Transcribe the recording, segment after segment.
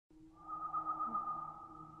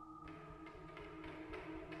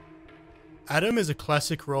Atom is a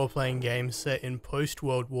classic role-playing game set in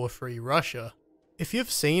post-World War III Russia. If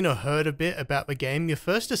you've seen or heard a bit about the game, your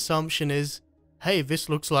first assumption is, hey, this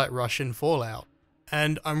looks like Russian Fallout.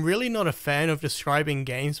 And I'm really not a fan of describing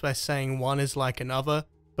games by saying one is like another,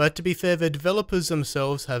 but to be fair, the developers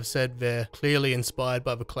themselves have said they're clearly inspired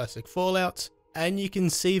by the classic Fallouts, and you can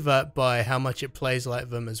see that by how much it plays like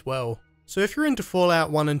them as well. So if you're into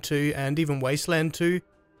Fallout 1 and 2 and even Wasteland 2,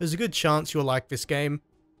 there's a good chance you'll like this game.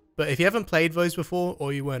 But if you haven't played those before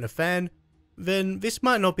or you weren't a fan, then this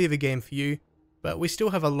might not be the game for you, but we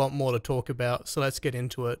still have a lot more to talk about, so let's get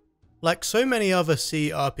into it. Like so many other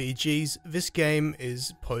CRPGs, this game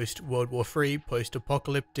is post-World War III,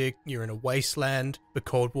 post-apocalyptic, you're in a wasteland, the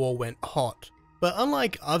Cold War went hot. But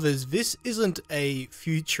unlike others, this isn't a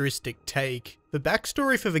futuristic take. The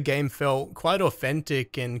backstory for the game felt quite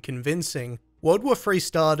authentic and convincing. World War III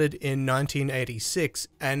started in 1986,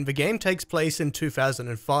 and the game takes place in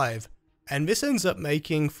 2005, and this ends up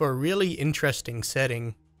making for a really interesting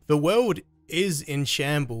setting. The world is in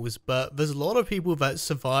shambles, but there's a lot of people that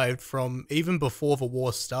survived from even before the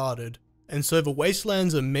war started, and so the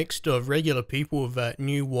wastelands are mixed of regular people that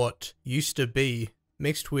knew what used to be,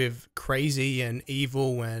 mixed with crazy and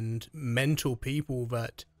evil and mental people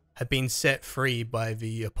that had been set free by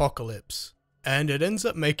the apocalypse. And it ends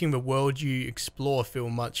up making the world you explore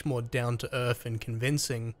feel much more down to earth and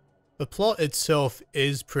convincing. The plot itself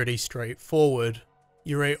is pretty straightforward.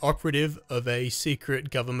 You're an operative of a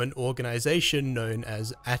secret government organization known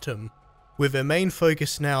as Atom, with their main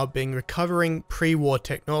focus now being recovering pre-war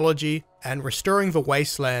technology and restoring the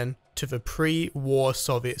wasteland to the pre-war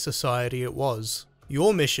Soviet society it was.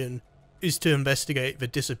 Your mission is to investigate the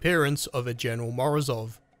disappearance of a General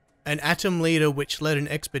Morozov, an Atom leader which led an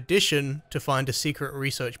expedition to find a secret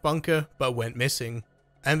research bunker but went missing,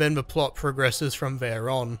 and then the plot progresses from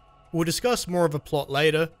there on. We'll discuss more of the plot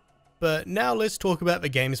later, but now let's talk about the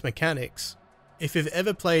game's mechanics. If you've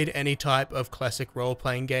ever played any type of classic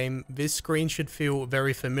role-playing game, this screen should feel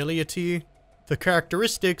very familiar to you. For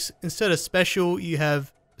characteristics, instead of special, you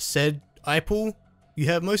have said IPL. You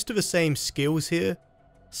have most of the same skills here.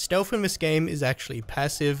 Stealth in this game is actually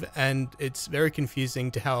passive, and it's very confusing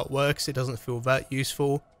to how it works. It doesn't feel that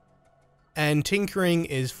useful. And tinkering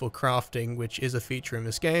is for crafting, which is a feature in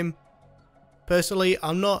this game. Personally,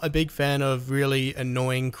 I'm not a big fan of really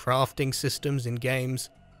annoying crafting systems in games,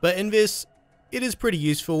 but in this, it is pretty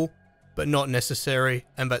useful, but not necessary,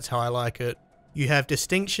 and that's how I like it. You have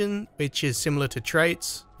distinction, which is similar to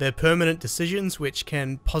traits. They're permanent decisions which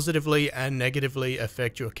can positively and negatively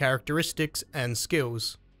affect your characteristics and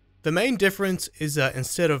skills. The main difference is that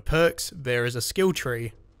instead of perks, there is a skill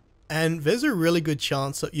tree. And there's a really good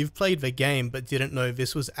chance that you've played the game but didn't know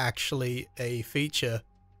this was actually a feature.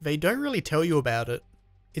 They don't really tell you about it.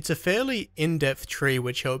 It's a fairly in-depth tree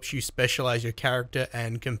which helps you specialize your character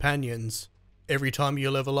and companions. Every time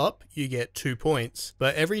you level up, you get 2 points,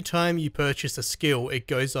 but every time you purchase a skill, it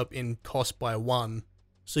goes up in cost by 1.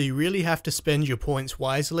 So you really have to spend your points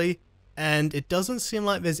wisely, and it doesn't seem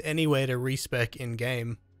like there's any way to respec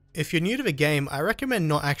in-game. If you're new to the game, I recommend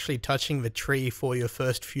not actually touching the tree for your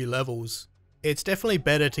first few levels. It's definitely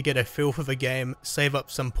better to get a feel for the game, save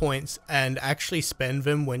up some points, and actually spend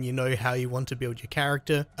them when you know how you want to build your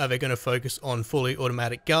character. Are they going to focus on fully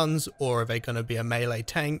automatic guns, or are they going to be a melee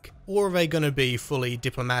tank, or are they going to be fully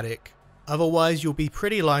diplomatic? Otherwise, you'll be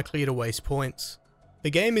pretty likely to waste points.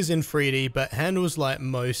 The game is in 3D, but handles like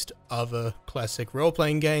most other classic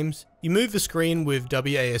role-playing games. You move the screen with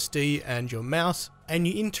WASD and your mouse, and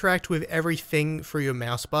you interact with everything through your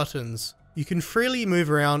mouse buttons. You can freely move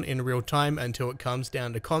around in real time until it comes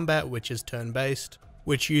down to combat, which is turn-based,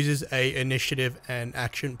 which uses a initiative and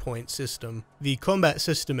action point system. The combat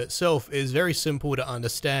system itself is very simple to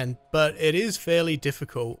understand, but it is fairly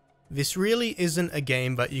difficult. This really isn't a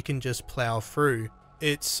game that you can just plow through.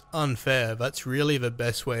 It's unfair, that's really the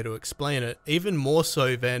best way to explain it, even more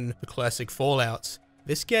so than the classic Fallouts.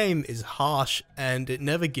 This game is harsh and it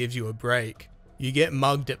never gives you a break. You get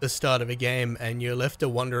mugged at the start of a game and you're left to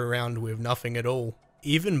wander around with nothing at all.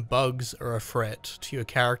 Even bugs are a threat to your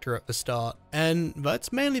character at the start, and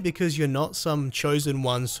that's mainly because you're not some chosen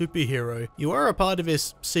one superhero. You are a part of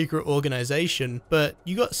this secret organization, but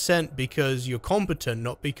you got sent because you're competent,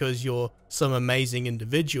 not because you're some amazing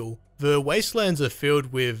individual. The wastelands are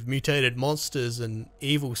filled with mutated monsters and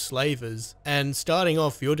evil slavers, and starting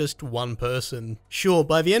off you're just one person. Sure,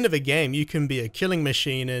 by the end of the game you can be a killing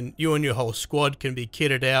machine and you and your whole squad can be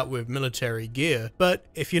kitted out with military gear, but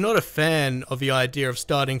if you're not a fan of the idea of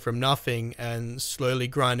starting from nothing and slowly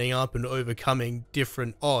grinding up and overcoming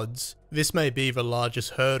different odds, this may be the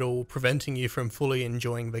largest hurdle preventing you from fully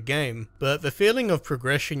enjoying the game. But the feeling of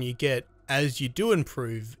progression you get as you do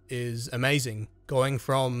improve is amazing. Going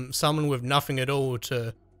from someone with nothing at all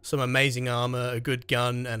to some amazing armor, a good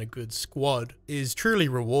gun, and a good squad is truly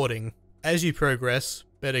rewarding. As you progress,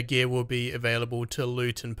 better gear will be available to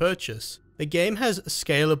loot and purchase. The game has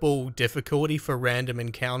scalable difficulty for random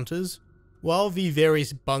encounters, while the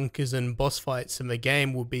various bunkers and boss fights in the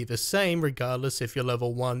game will be the same regardless if you're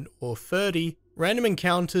level 1 or 30. Random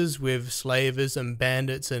encounters with slavers and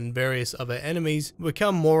bandits and various other enemies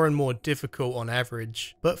become more and more difficult on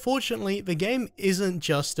average. But fortunately, the game isn't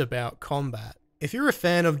just about combat. If you're a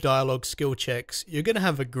fan of dialogue skill checks, you're going to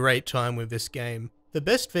have a great time with this game. The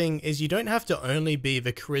best thing is you don't have to only be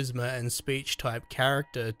the charisma and speech type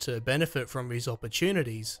character to benefit from these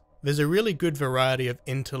opportunities. There's a really good variety of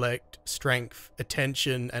intellect, strength,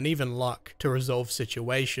 attention, and even luck to resolve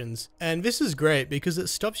situations. And this is great because it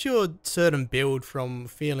stops your certain build from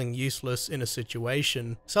feeling useless in a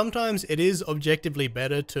situation. Sometimes it is objectively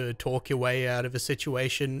better to talk your way out of a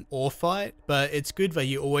situation or fight, but it's good that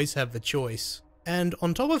you always have the choice. And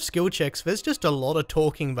on top of skill checks, there's just a lot of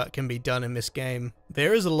talking that can be done in this game.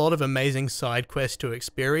 There is a lot of amazing side quests to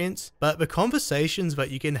experience, but the conversations that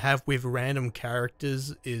you can have with random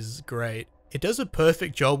characters is great. It does a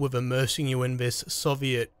perfect job with immersing you in this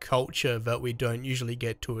Soviet culture that we don't usually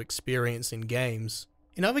get to experience in games.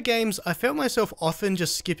 In other games, I felt myself often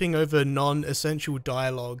just skipping over non-essential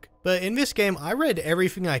dialogue, but in this game I read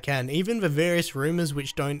everything I can, even the various rumors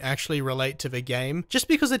which don't actually relate to the game, just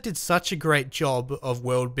because it did such a great job of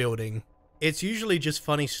world building. It's usually just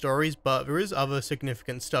funny stories, but there is other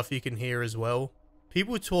significant stuff you can hear as well.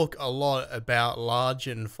 People talk a lot about large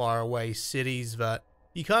and faraway cities that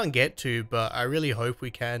you can't get to, but I really hope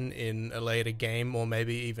we can in a later game or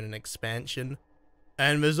maybe even an expansion.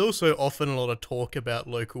 And there's also often a lot of talk about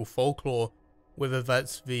local folklore, whether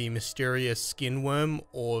that's the mysterious skin worm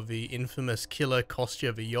or the infamous killer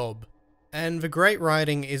Kostya the Yob. And the great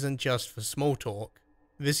writing isn't just for small talk.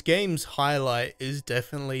 This game's highlight is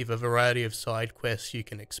definitely the variety of side quests you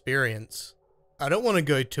can experience. I don't want to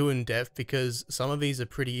go too in depth because some of these are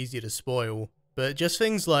pretty easy to spoil, but just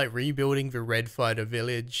things like rebuilding the Red Fighter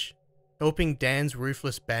village, helping Dan's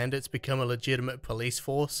ruthless bandits become a legitimate police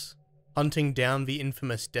force, hunting down the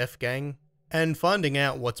infamous Death Gang, and finding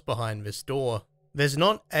out what's behind this door. There's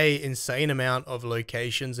not an insane amount of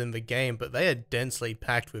locations in the game, but they are densely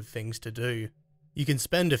packed with things to do. You can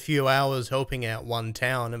spend a few hours helping out one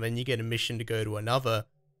town and then you get a mission to go to another,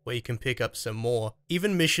 where you can pick up some more.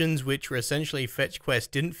 Even missions which were essentially fetch quests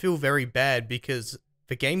didn't feel very bad because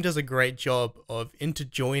the game does a great job of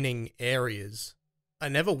interjoining areas. I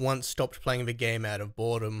never once stopped playing the game out of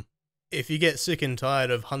boredom. If you get sick and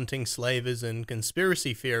tired of hunting slavers and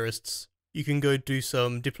conspiracy theorists, you can go do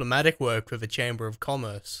some diplomatic work with the Chamber of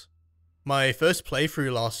Commerce. My first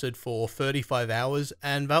playthrough lasted for 35 hours,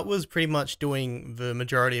 and that was pretty much doing the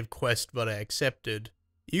majority of quests that I accepted.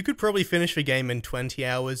 You could probably finish the game in 20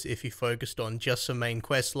 hours if you focused on just the main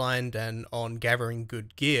quest line and on gathering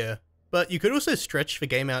good gear, but you could also stretch the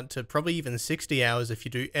game out to probably even 60 hours if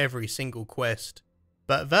you do every single quest.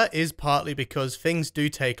 But that is partly because things do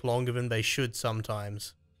take longer than they should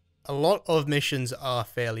sometimes. A lot of missions are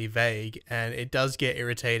fairly vague, and it does get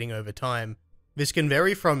irritating over time. This can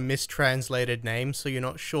vary from mistranslated names so you're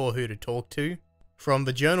not sure who to talk to, from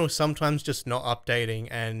the journal sometimes just not updating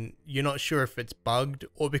and you're not sure if it's bugged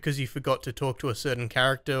or because you forgot to talk to a certain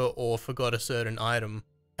character or forgot a certain item.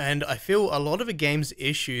 And I feel a lot of the game's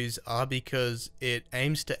issues are because it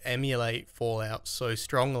aims to emulate Fallout so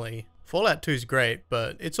strongly. Fallout 2 is great,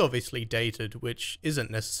 but it's obviously dated, which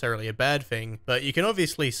isn't necessarily a bad thing, but you can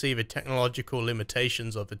obviously see the technological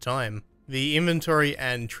limitations of the time. The inventory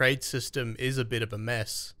and trade system is a bit of a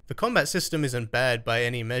mess. The combat system isn't bad by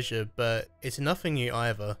any measure, but it's nothing new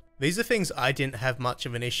either. These are things I didn't have much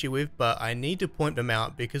of an issue with, but I need to point them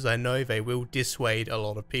out because I know they will dissuade a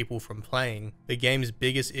lot of people from playing. The game's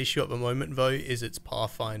biggest issue at the moment though is its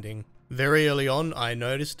pathfinding. Very early on I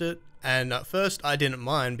noticed it, and at first I didn't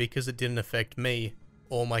mind because it didn't affect me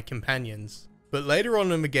or my companions. But later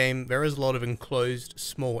on in the game there is a lot of enclosed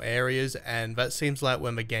small areas, and that seems like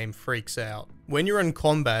when the game freaks out. When you're in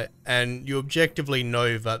combat and you objectively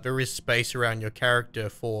know that there is space around your character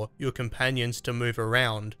for your companions to move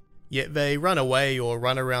around, yet they run away or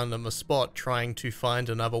run around on the spot trying to find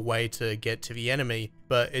another way to get to the enemy,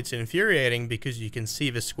 but it's infuriating because you can see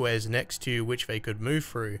the squares next to you which they could move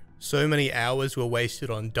through. So many hours were wasted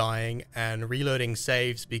on dying and reloading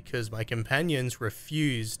saves because my companions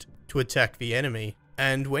refused to attack the enemy.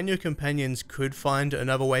 And when your companions could find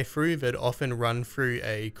another way through, they'd often run through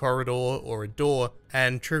a corridor or a door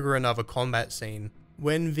and trigger another combat scene.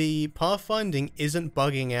 When the pathfinding isn't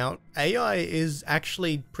bugging out, AI is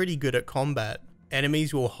actually pretty good at combat.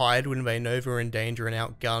 Enemies will hide when they know they're in danger and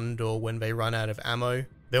outgunned, or when they run out of ammo.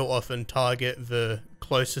 They'll often target the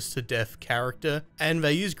closest to death character, and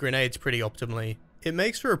they use grenades pretty optimally. It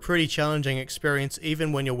makes for a pretty challenging experience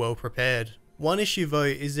even when you're well prepared. One issue though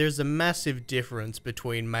is there's a massive difference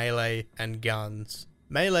between melee and guns.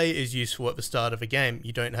 Melee is useful at the start of a game.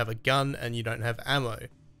 You don't have a gun and you don't have ammo.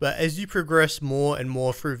 But as you progress more and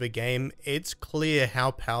more through the game, it's clear how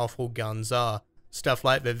powerful guns are. Stuff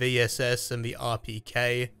like the VSS and the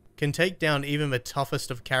RPK can take down even the toughest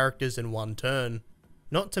of characters in one turn.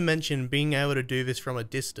 Not to mention being able to do this from a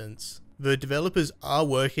distance. The developers are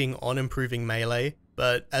working on improving melee,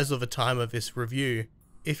 but as of the time of this review,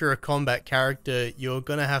 if you're a combat character, you're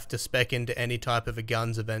gonna have to spec into any type of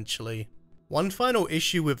guns eventually. One final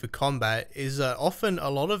issue with the combat is that often a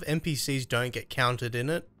lot of NPCs don't get counted in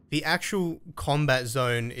it. The actual combat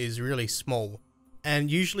zone is really small,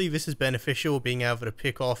 and usually this is beneficial, being able to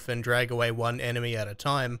pick off and drag away one enemy at a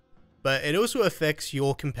time, but it also affects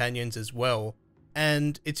your companions as well.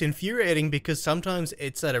 And it's infuriating because sometimes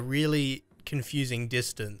it's at a really confusing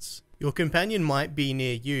distance. Your companion might be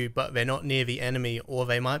near you, but they're not near the enemy, or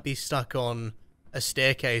they might be stuck on a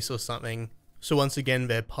staircase or something. So once again,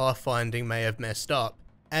 their pathfinding may have messed up.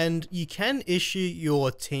 And you can issue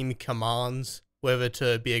your team commands, whether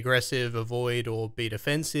to be aggressive, avoid, or be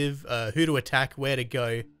defensive, who to attack, where to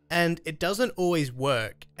go. And it doesn't always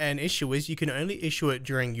work. An issue is you can only issue it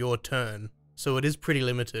during your turn, so it is pretty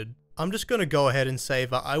limited. I'm just going to go ahead and say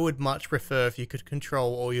that I would much prefer if you could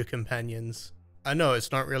control all your companions. I know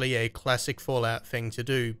it's not really a classic Fallout thing to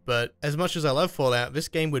do, but as much as I love Fallout, this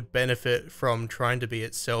game would benefit from trying to be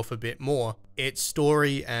itself a bit more. Its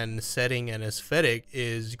story and setting and aesthetic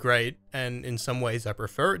is great, and in some ways I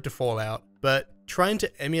prefer it to Fallout, but trying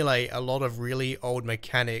to emulate a lot of really old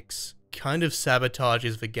mechanics kind of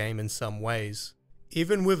sabotages the game in some ways.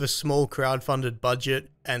 Even with a small crowdfunded budget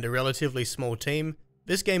and a relatively small team,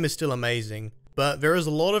 this game is still amazing, but there is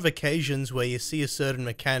a lot of occasions where you see a certain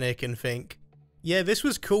mechanic and think, yeah, this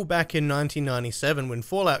was cool back in 1997 when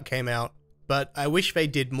Fallout came out, but I wish they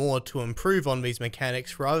did more to improve on these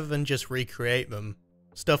mechanics rather than just recreate them.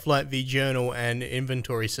 Stuff like the journal and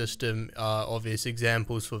inventory system are obvious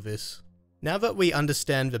examples for this. Now that we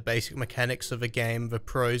understand the basic mechanics of the game, the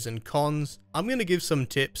pros and cons, I'm going to give some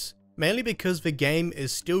tips, mainly because the game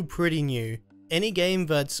is still pretty new. Any game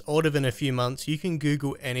that's older than a few months, you can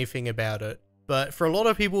Google anything about it. But for a lot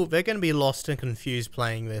of people, they're going to be lost and confused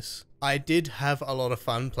playing this. I did have a lot of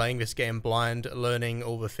fun playing this game blind, learning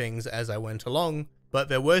all the things as I went along, but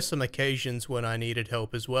there were some occasions when I needed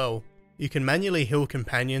help as well. You can manually heal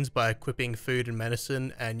companions by equipping food and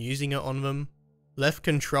medicine and using it on them. Left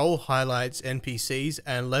control highlights NPCs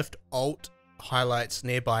and left alt highlights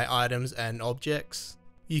nearby items and objects.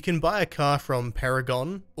 You can buy a car from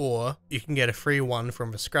Paragon, or you can get a free one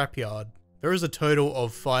from the scrapyard. There is a total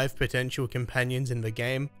of 5 potential companions in the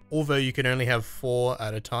game, although you can only have 4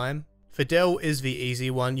 at a time. Fidel is the easy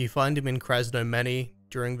one. You find him in Krasno Many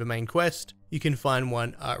during the main quest. You can find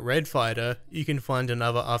one at Red Fighter. You can find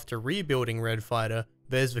another after rebuilding Red Fighter.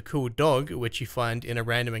 There's the cool dog, which you find in a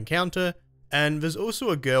random encounter. And there's also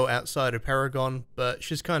a girl outside of Paragon, but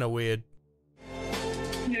she's kind of weird.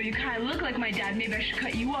 You know, you kind of look like my dad. Maybe I should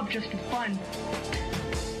cut you up just for fun.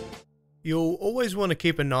 You'll always want to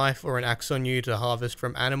keep a knife or an axe on you to harvest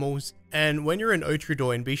from animals, and when you're in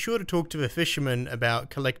Otrudoin, be sure to talk to the fishermen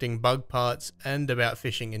about collecting bug parts and about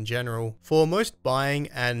fishing in general. For most buying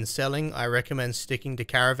and selling, I recommend sticking to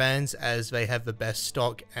caravans as they have the best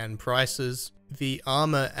stock and prices. The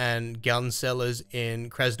armor and gun sellers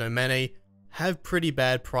in Krasno Many have pretty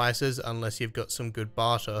bad prices unless you've got some good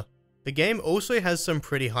barter. The game also has some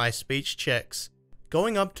pretty high speech checks,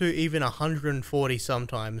 going up to even 140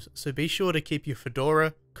 sometimes, so be sure to keep your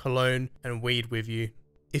fedora, cologne, and weed with you.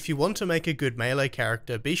 If you want to make a good melee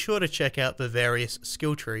character, be sure to check out the various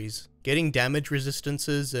skill trees. Getting damage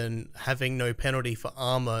resistances and having no penalty for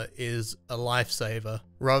armor is a lifesaver.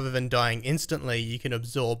 Rather than dying instantly, you can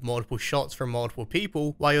absorb multiple shots from multiple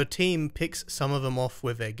people while your team picks some of them off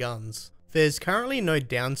with their guns. There's currently no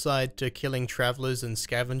downside to killing travelers and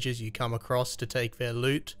scavengers you come across to take their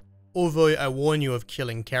loot, although I warn you of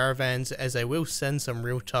killing caravans as they will send some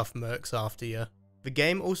real tough mercs after you. The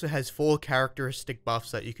game also has 4 characteristic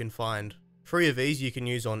buffs that you can find. 3 of these you can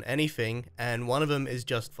use on anything, and 1 of them is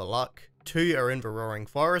just for luck. 2 are in the Roaring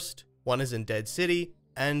Forest, 1 is in Dead City,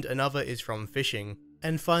 and another is from fishing.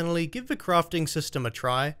 And finally, give the crafting system a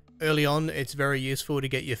try. Early on, it's very useful to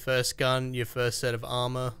get your first gun, your first set of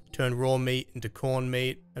armor, turn raw meat into corn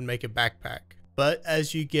meat, and make a backpack. But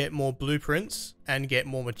as you get more blueprints and get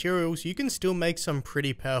more materials, you can still make some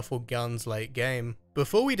pretty powerful guns late game.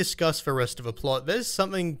 Before we discuss the rest of the plot, there's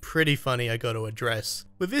something pretty funny I got to address.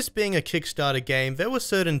 With this being a Kickstarter game, there were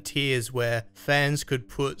certain tiers where fans could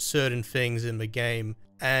put certain things in the game,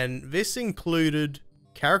 and this included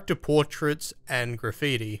character portraits and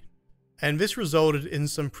graffiti. And this resulted in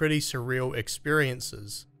some pretty surreal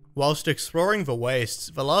experiences. Whilst exploring the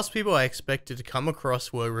wastes, the last people I expected to come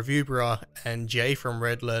across were Reviewbra and Jay from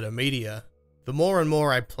Red Letter Media. The more and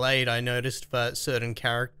more I played, I noticed that certain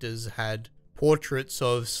characters had portraits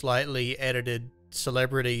of slightly edited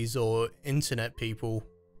celebrities or internet people.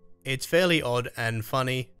 It's fairly odd and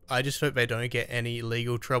funny. I just hope they don't get any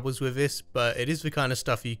legal troubles with this, but it is the kind of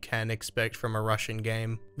stuff you can expect from a Russian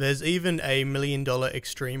game. There's even a $1 Million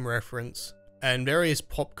Extreme reference, and various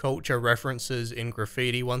pop culture references in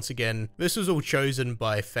graffiti. Once again, this was all chosen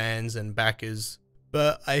by fans and backers,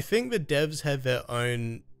 but I think the devs have their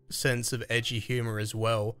own sense of edgy humor as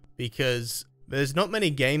well, because there's not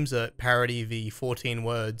many games that parody the 14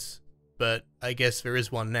 words, but I guess there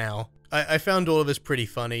is one now. I found all of this pretty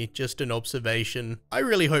funny, just an observation. I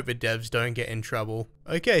really hope the devs don't get in trouble.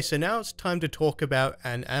 Okay, so now it's time to talk about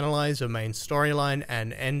and analyze the main storyline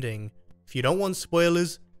and ending. If you don't want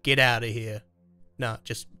spoilers, get out of here. Nah,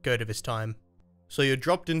 just go to this time. So you're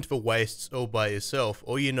dropped into the wastes all by yourself.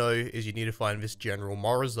 All you know is you need to find this General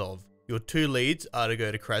Morozov. Your two leads are to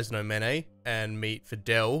go to Krasnomene and meet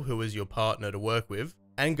Fidel, who is your partner to work with,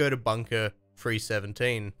 and go to Bunker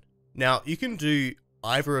 317. Now, you can do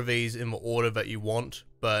either of these in the order that you want,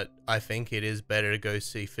 but I think it is better to go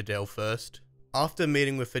see Fidel first. After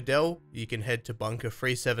meeting with Fidel, you can head to Bunker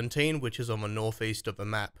 317, which is on the northeast of the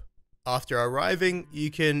map. After arriving, you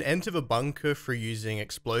can enter the bunker through using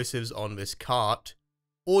explosives on this cart,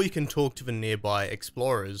 or you can talk to the nearby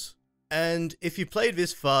explorers. And if you played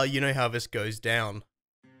this far, you know how this goes down.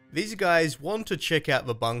 These guys want to check out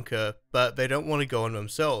the bunker, but they don't want to go in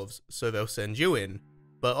themselves, so they'll send you in.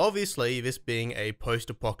 But obviously, this being a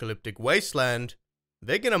post-apocalyptic wasteland,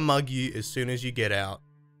 they're gonna mug you as soon as you get out.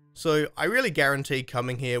 So I really guarantee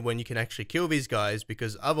coming here when you can actually kill these guys,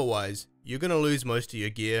 because otherwise, you're gonna lose most of your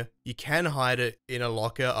gear. You can hide it in a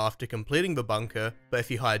locker after completing the bunker, but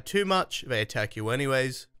if you hide too much, they attack you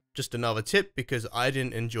anyways. Just another tip, because I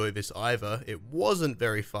didn't enjoy this either. It wasn't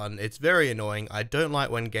very fun, it's very annoying. I don't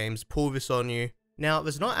like when games pull this on you. Now,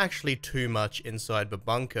 there's not actually too much inside the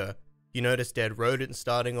bunker. You notice dead rodents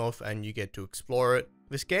starting off and you get to explore it.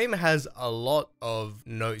 This game has a lot of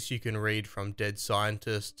notes you can read from dead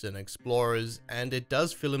scientists and explorers, and it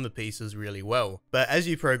does fill in the pieces really well. But as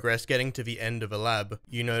you progress, getting to the end of a lab,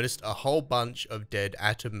 you noticed a whole bunch of dead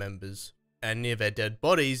atom members. And near their dead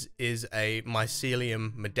bodies is a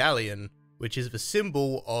mycelium medallion, which is the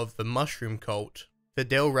symbol of the mushroom cult.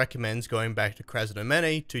 Fidel recommends going back to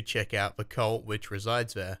Krasnomene to check out the cult which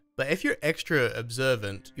resides there. But if you're extra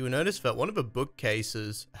observant, you'll notice that one of the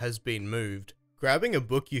bookcases has been moved. Grabbing a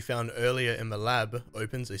book you found earlier in the lab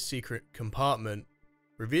opens a secret compartment,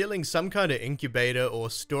 revealing some kind of incubator or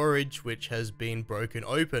storage which has been broken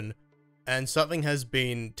open, and something has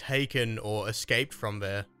been taken or escaped from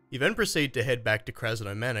there. You then proceed to head back to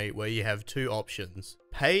Krasnomene, where you have two options.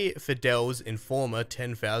 Pay Fidel's informer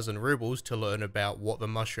 10,000 rubles to learn about what the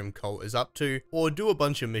mushroom cult is up to, or do a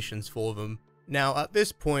bunch of missions for them. Now, at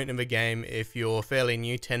this point in the game, if you're fairly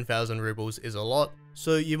new, 10,000 rubles is a lot,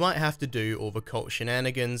 so you might have to do all the cult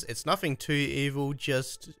shenanigans. It's nothing too evil,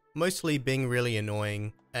 just mostly being really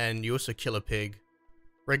annoying, and you also kill a pig.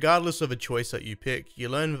 Regardless of the choice that you pick, you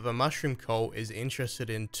learn that the mushroom cult is interested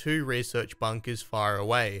in two research bunkers far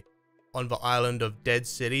away, on the island of Dead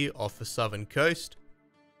City off the southern coast,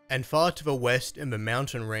 and far to the west in the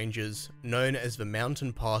mountain ranges known as the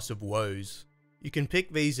Mountain Pass of Woes. You can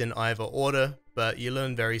pick these in either order, but you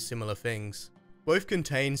learn very similar things. Both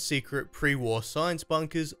contain secret pre-war science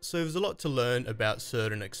bunkers, so there's a lot to learn about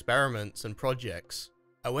certain experiments and projects.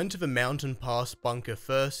 I went to the Mountain Pass bunker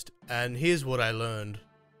first, and here's what I learned.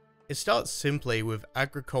 It starts simply with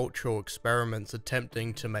agricultural experiments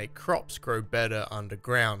attempting to make crops grow better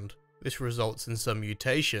underground. This results in some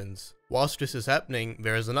mutations. Whilst this is happening,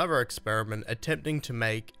 there is another experiment attempting to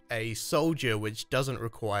make a soldier which doesn't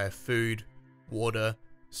require food, water,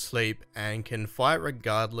 sleep, and can fight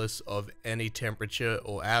regardless of any temperature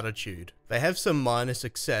or altitude. They have some minor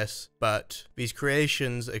success, but these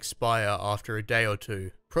creations expire after a day or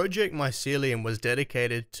two. Project Mycelium was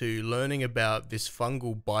dedicated to learning about this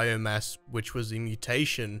fungal biomass, which was a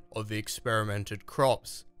mutation of the experimented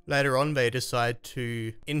crops. Later on, they decide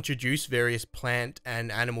to introduce various plant and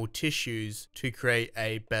animal tissues to create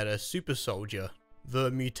a better super soldier. The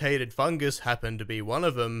mutated fungus happened to be one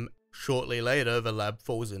of them, Shortly later, the lab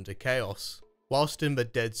falls into chaos. Whilst in the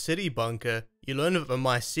Dead City bunker, you learn that the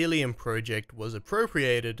mycelium project was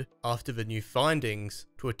appropriated after the new findings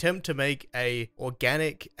to attempt to make a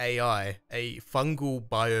organic AI, a fungal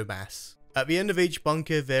biomass. At the end of each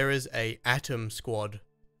bunker there is a Atom Squad,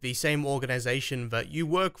 the same organization that you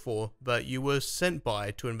work for, that you were sent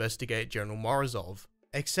by to investigate General Morozov.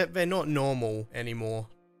 Except they're not normal anymore.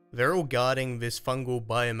 They're all guarding this fungal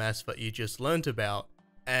biomass that you just learnt about,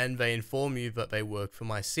 and they inform you that they work for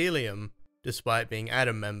mycelium, despite being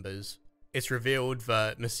Atom members. It's revealed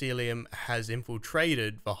that mycelium has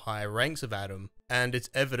infiltrated the higher ranks of Atom, and it's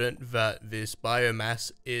evident that this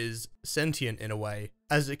biomass is sentient in a way,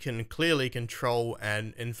 as it can clearly control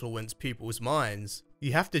and influence people's minds.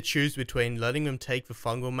 You have to choose between letting them take the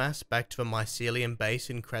fungal mass back to the mycelium base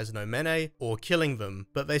in Krasnomene or killing them,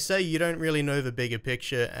 but they say you don't really know the bigger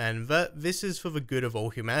picture and that this is for the good of all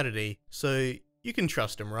humanity, so you can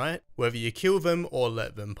trust them, right? Whether you kill them or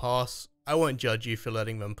let them pass, I won't judge you for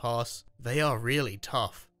letting them pass. They are really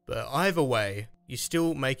tough. But either way, you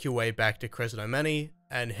still make your way back to Krasnomene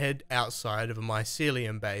and head outside of a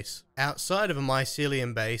mycelium base. Outside of a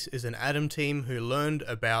mycelium base is an Atom team who learned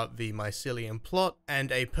about the mycelium plot,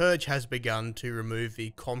 and a purge has begun to remove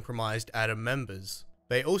the compromised Atom members.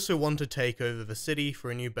 They also want to take over the city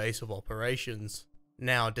for a new base of operations.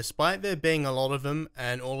 Now, despite there being a lot of them,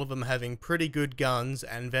 and all of them having pretty good guns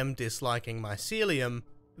and them disliking mycelium,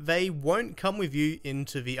 they won't come with you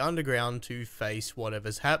into the underground to face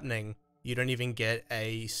whatever's happening. You don't even get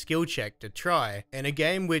a skill check to try. In a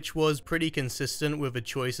game which was pretty consistent with the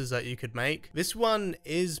choices that you could make, this one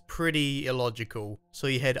is pretty illogical. So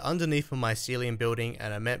you head underneath a mycelium building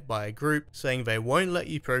and are met by a group saying they won't let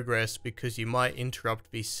you progress because you might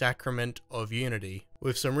interrupt the Sacrament of Unity.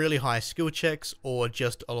 With some really high skill checks or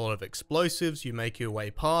just a lot of explosives, you make your way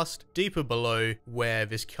past, deeper below where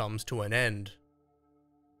this comes to an end.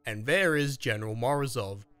 And there is General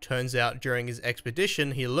Morozov. Turns out during his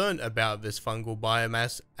expedition he learned about this fungal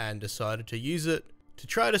biomass and decided to use it to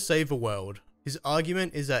try to save the world. His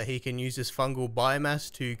argument is that he can use this fungal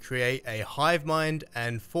biomass to create a hive mind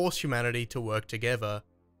and force humanity to work together.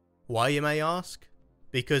 Why, you may ask?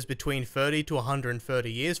 Because between 30 to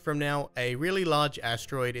 130 years from now, a really large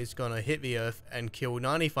asteroid is gonna hit the Earth and kill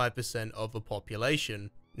 95% of the population.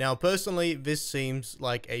 Now personally, this seems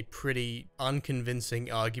like a pretty unconvincing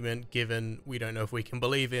argument given we don't know if we can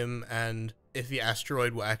believe him and if the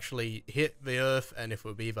asteroid will actually hit the Earth and if it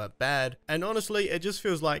will be that bad. And honestly, it just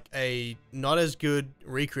feels like a not as good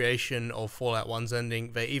recreation of Fallout 1's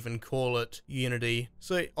ending. They even call it Unity.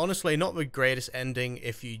 So honestly, not the greatest ending.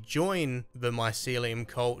 If you join the mycelium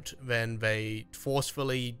cult, then they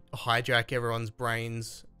forcefully hijack everyone's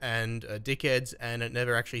brains and dickheads, and it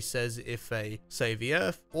never actually says if they save the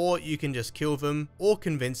Earth, or you can just kill them or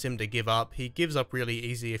convince him to give up. He gives up really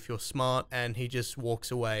easy if you're smart, and he just walks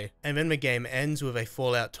away. And then the game ends with a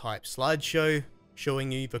Fallout type slideshow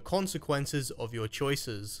showing you the consequences of your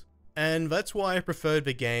choices. And that's why I preferred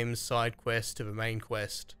the game's side quest to the main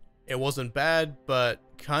quest. It wasn't bad, but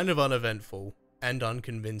kind of uneventful and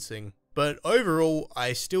unconvincing. But overall,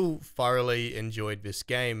 I still thoroughly enjoyed this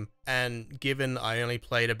game, and given I only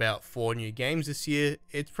played about 4 new games this year,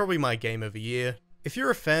 it's probably my game of the year. If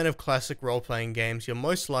you're a fan of classic role-playing games, you're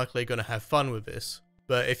most likely going to have fun with this.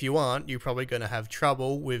 But if you aren't, you're probably going to have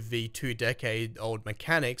trouble with the 2-decade-old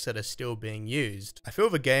mechanics that are still being used. I feel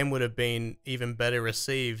the game would have been even better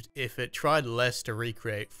received if it tried less to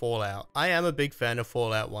recreate Fallout. I am a big fan of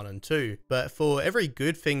Fallout 1 and 2, but for every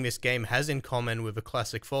good thing this game has in common with the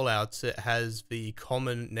classic Fallouts, it has the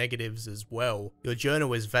common negatives as well. Your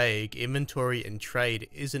journal is vague, inventory and trade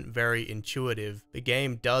isn't very intuitive, the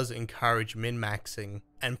game does encourage min-maxing,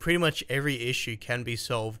 and pretty much every issue can be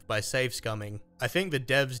solved by save scumming. I think the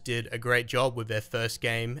devs did a great job with their first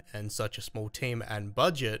game and such a small team and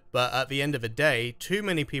budget, but at the end of the day, too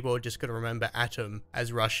many people are just going to remember Atom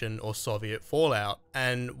as Russian or Soviet Fallout.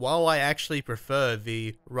 And while I actually prefer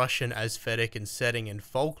the Russian aesthetic and setting and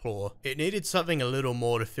folklore, it needed something a little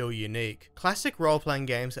more to feel unique. Classic role-playing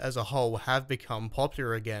games as a whole have become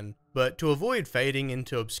popular again, but to avoid fading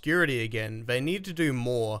into obscurity again, they need to do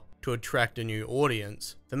more to attract a new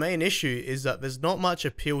audience. The main issue is that there's not much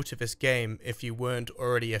appeal to this game if you weren't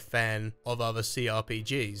already a fan of other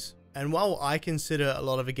CRPGs. And while I consider a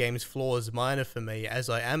lot of the game's flaws minor for me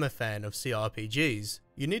as I am a fan of CRPGs,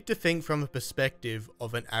 you need to think from the perspective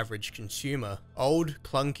of an average consumer. Old,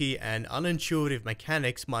 clunky and unintuitive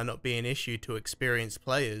mechanics might not be an issue to experienced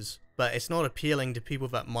players, but it's not appealing to people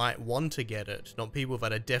that might want to get it, not people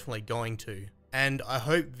that are definitely going to. and I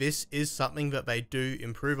hope this is something that they do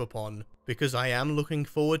improve upon, because I am looking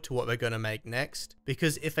forward to what they're going to make next,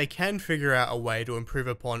 because if they can figure out a way to improve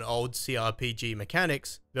upon old CRPG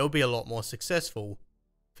mechanics, they'll be a lot more successful.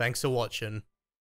 Thanks for watching.